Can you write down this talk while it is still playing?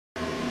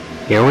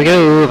Here we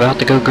go, about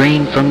to go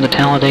green from the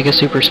Talladega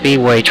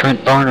Superspeedway.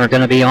 Trent Varner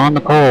going to be on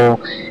the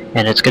pole,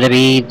 and it's going to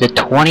be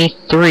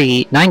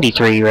the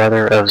 93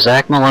 rather, of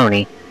Zach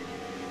Maloney.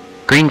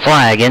 Green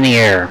flag in the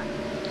air.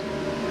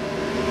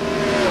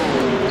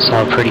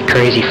 Saw a pretty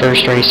crazy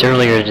first race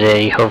earlier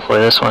today. Hopefully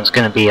this one's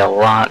going to be a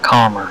lot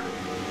calmer.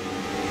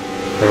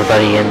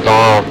 Everybody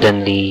involved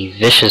in the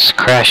vicious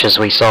crashes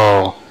we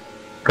saw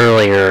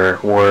earlier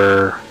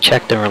were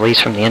checked and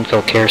released from the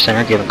Infield Care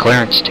Center, given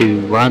clearance to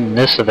run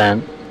this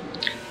event.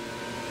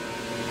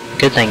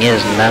 Good thing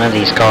is none of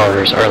these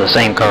cars are the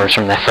same cars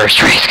from that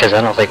first race, because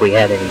I don't think we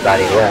had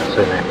anybody left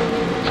in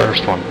that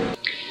first one.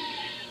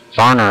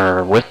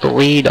 Varner with the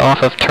lead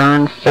off of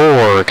turn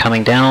 4,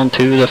 coming down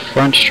to the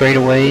front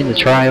straightaway, the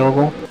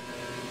tri-oval.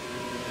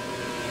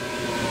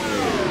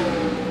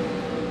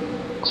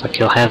 Looks like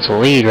he'll have the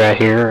lead right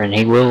here, and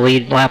he will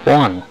lead lap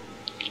 1.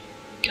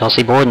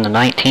 Kelsey Borden the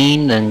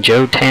 19, then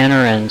Joe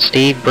Tanner and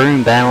Steve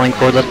Broom battling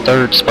for the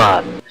 3rd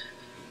spot.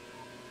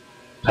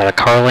 About a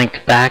car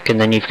length back, and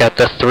then you've got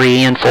the 3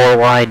 and 4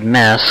 wide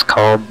mess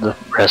called the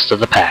rest of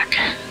the pack.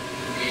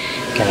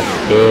 Got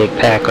a big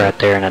pack right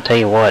there, and I tell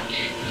you what,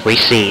 if we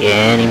see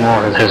any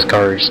more of those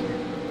cars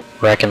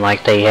wrecking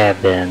like they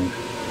have been,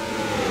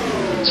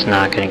 it's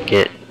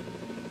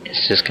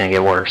just gonna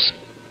get worse.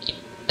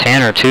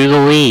 Tanner to the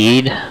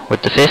lead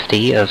with the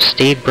 50 of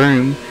Steve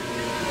Broom,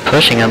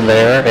 pushing them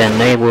there, and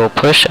they will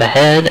push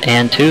ahead,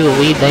 and to the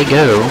lead they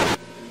go.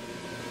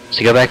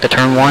 So go back to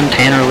turn 1,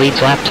 Tanner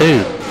leads lap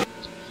 2.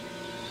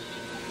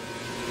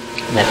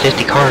 And that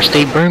 50 car,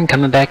 Steve Broom,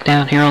 coming back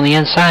down here on the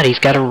inside. He's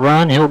got to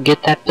run. He'll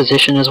get that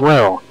position as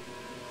well.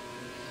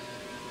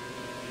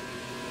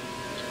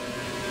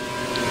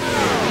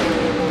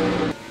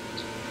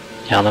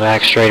 Down the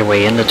back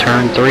straightaway into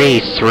turn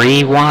 3.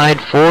 3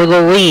 wide for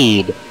the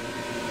lead.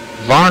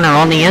 Varner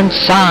on the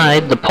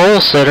inside. The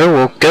pole sitter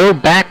will go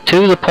back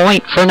to the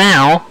point for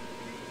now.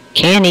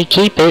 Can he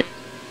keep it?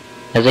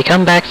 As they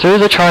come back through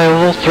the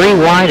tri-oval, 3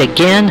 wide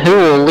again. Who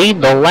will lead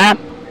the lap?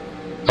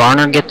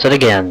 Varner gets it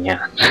again,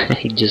 yeah.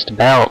 He just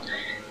about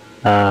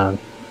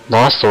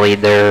lost the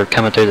lead there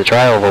coming through the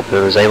tri-oval,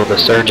 but was able to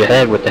surge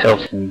ahead with the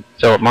help from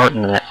Philip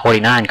Martin in that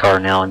 49 car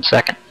now in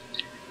 2nd.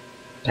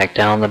 Back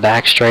down the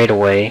back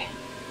straightaway.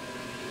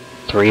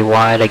 3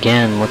 wide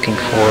again, looking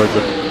for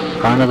the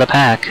front of the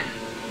pack.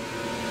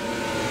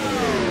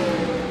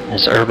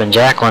 It's Urban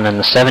Jacklin in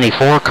the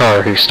 74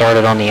 car, who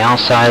started on the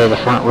outside of the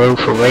front row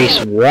for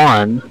race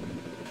 1.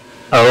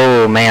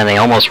 Oh man, they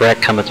almost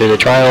wrecked coming through the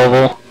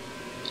tri-oval.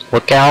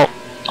 Look out,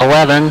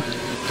 11.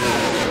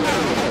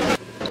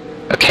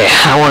 Okay,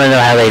 I want to know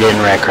how they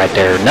didn't wreck right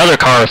there. Another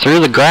car through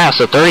the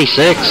grass at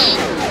 36.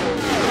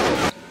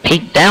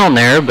 Peeked down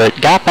there, but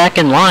got back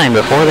in line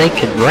before they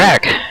could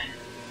wreck.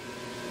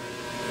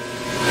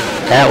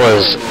 That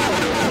was...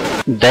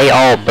 they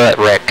all but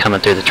wrecked coming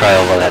through the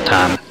tri-oval that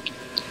time.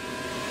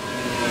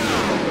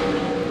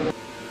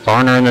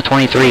 Varner in the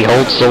 23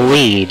 holds the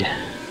lead.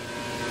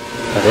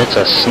 But it's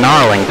a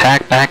snarling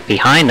pack back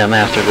behind them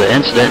after the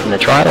incident in the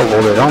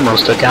tri-oval that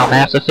almost took out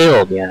half the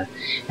field, yeah.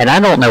 And I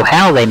don't know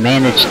how they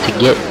managed to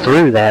get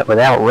through that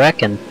without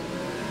wrecking,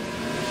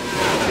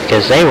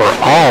 because they were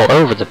all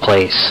over the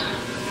place.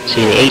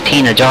 See the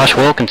 18 of Josh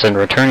Wilkinson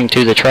returning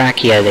to the track.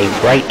 He had a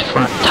right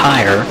front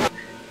tire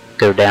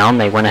go down.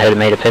 They went ahead and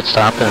made a pit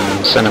stop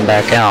and sent him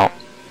back out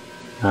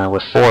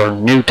with 4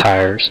 new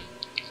tires.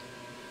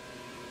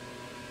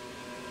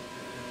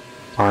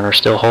 Varner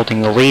still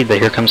holding the lead, but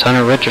here comes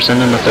Hunter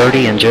Richardson in the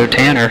 30 and Joe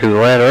Tanner,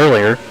 who led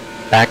earlier,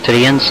 back to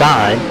the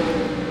inside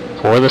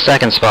for the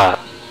 2nd spot.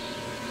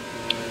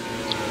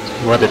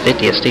 Well, the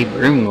 50 of Steve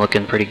Broom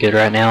looking pretty good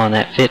right now in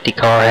that 50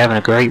 car, having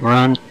a great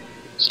run.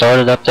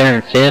 Started up there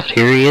in 5th.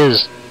 Here he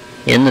is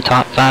in the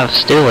top 5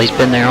 still. He's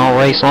been there all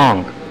race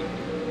long.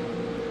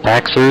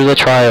 Back through the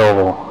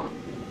tri-oval.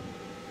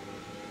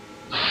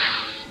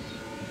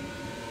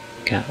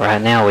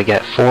 Right now we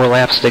got 4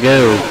 laps to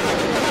go.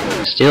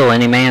 Still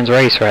any man's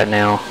race right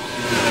now.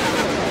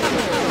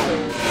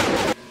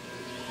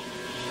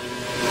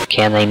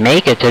 Can they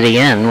make it to the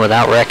end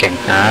without wrecking?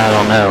 I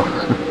don't know.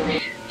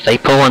 If they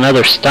pull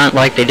another stunt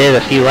like they did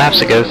a few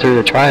laps ago through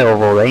the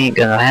tri-oval, they ain't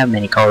gonna have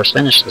many cars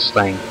finish this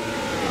thing.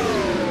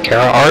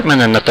 Kara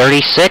Artman in the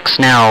 36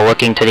 now,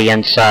 looking to the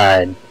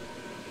inside.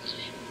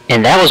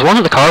 And that was one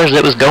of the cars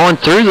that was going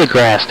through the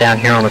grass down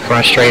here on the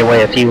front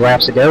straightaway a few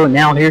laps ago, and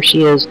now here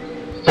she is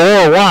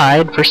 4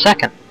 wide for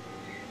 2nd.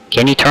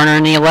 Kenny Turner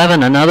in the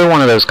 11, another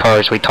one of those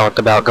cars we talked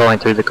about going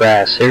through the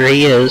grass. Here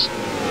he is,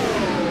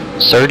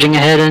 surging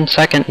ahead in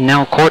 2nd, and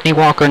now Courtney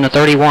Walker in the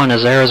 31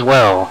 is there as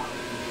well.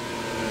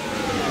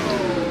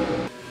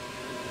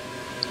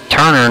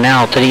 Turner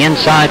now to the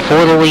inside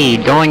for the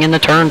lead, going into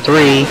turn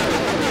 3.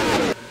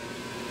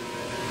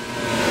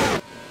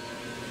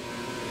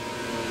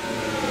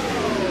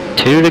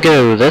 Two to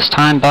go. This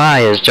time by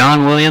is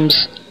John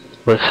Williams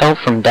with help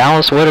from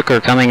Dallas Whitaker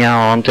coming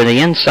out onto the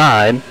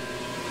inside.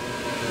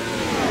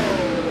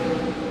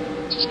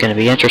 It's going to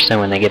be interesting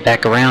when they get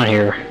back around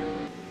here.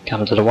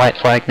 Come to the white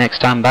flag next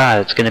time by.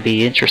 It's going to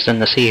be interesting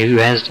to see who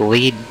has the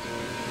lead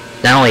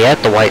not only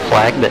at the white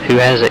flag, but who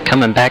has it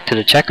coming back to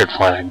the checkered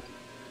flag.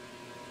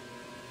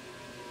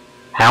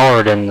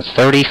 Howard in the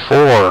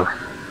 34.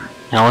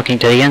 Now looking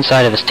to the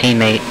inside of his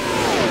teammate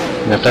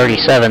in the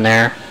 37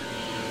 there.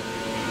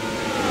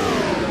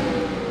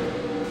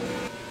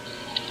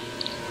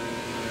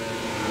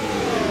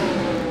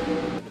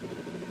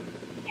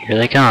 Here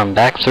they come,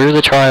 back through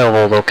the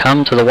tri-oval. They'll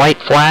come to the white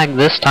flag,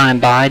 this time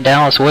by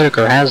Dallas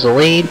Whitaker has the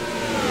lead.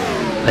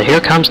 But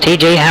here comes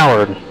TJ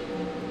Howard.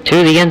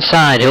 To the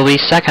inside, he'll be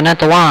second at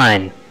the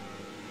line.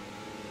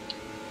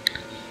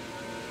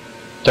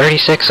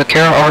 36,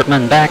 Akira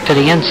Artman back to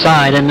the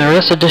inside, and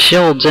Marissa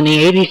DeShields in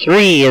the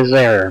 83 is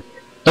there.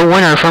 The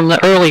winner from the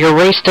earlier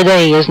race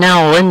today is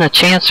now in the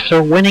chance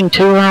for winning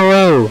 2 in a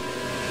row.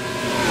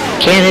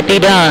 Can it be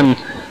done?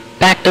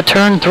 Back to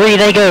turn 3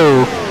 they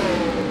go.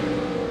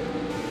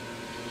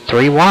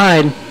 3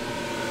 wide.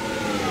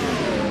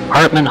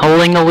 Artman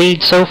holding the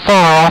lead so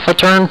far off of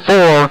turn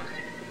 4.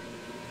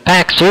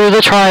 Back through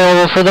the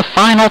tri-oval for the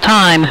final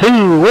time.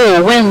 Who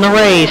will win the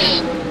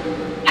race?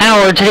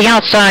 Howard to the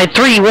outside,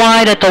 3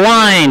 wide at the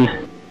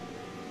line.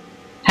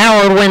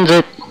 Howard wins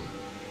it.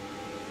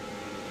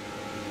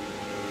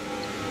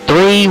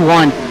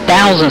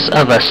 3/1000ths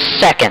of a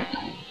second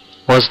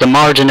was the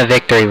margin of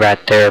victory right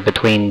there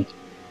between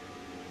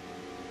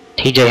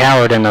TJ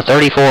Howard and the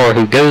 34,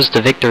 who goes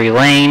to victory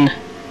lane,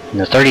 and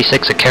the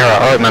 36, Akira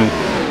Artman.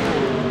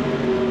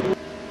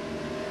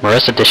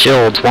 Marissa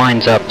DeShields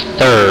winds up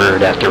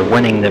 3rd after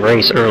winning the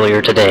race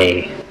earlier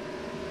today.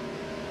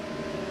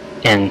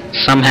 And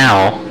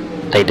somehow,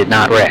 they did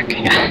not wreck.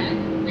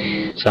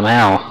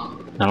 Somehow.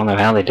 I don't know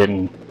how they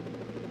didn't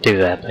do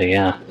that, but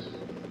yeah.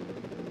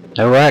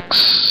 No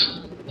wrecks.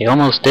 They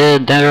almost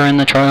did there in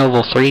the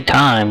tri-oval 3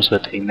 times,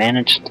 but they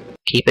managed to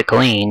keep it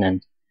clean,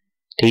 and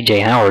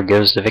TJ Howard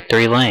goes to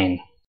victory lane.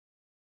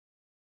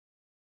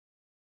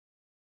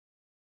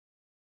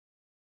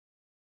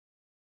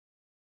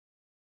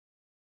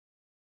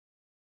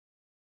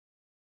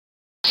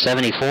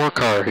 74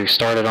 car who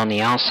started on the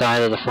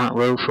outside of the front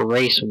row for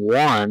race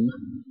 1.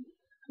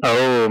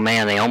 Oh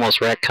man, they almost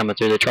wrecked coming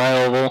through the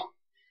tri-oval.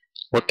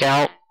 Look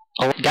out.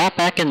 Oh, got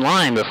back in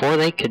line before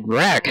they could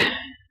wreck.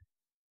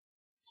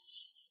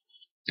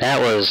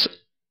 That was...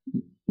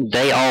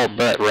 they all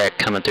but wrecked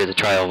coming through the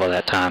tri-oval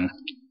that time.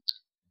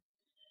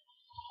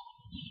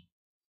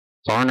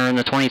 Varner in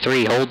the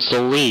 23 holds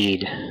the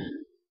lead.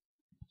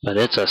 But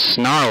it's a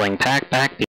snarling pack back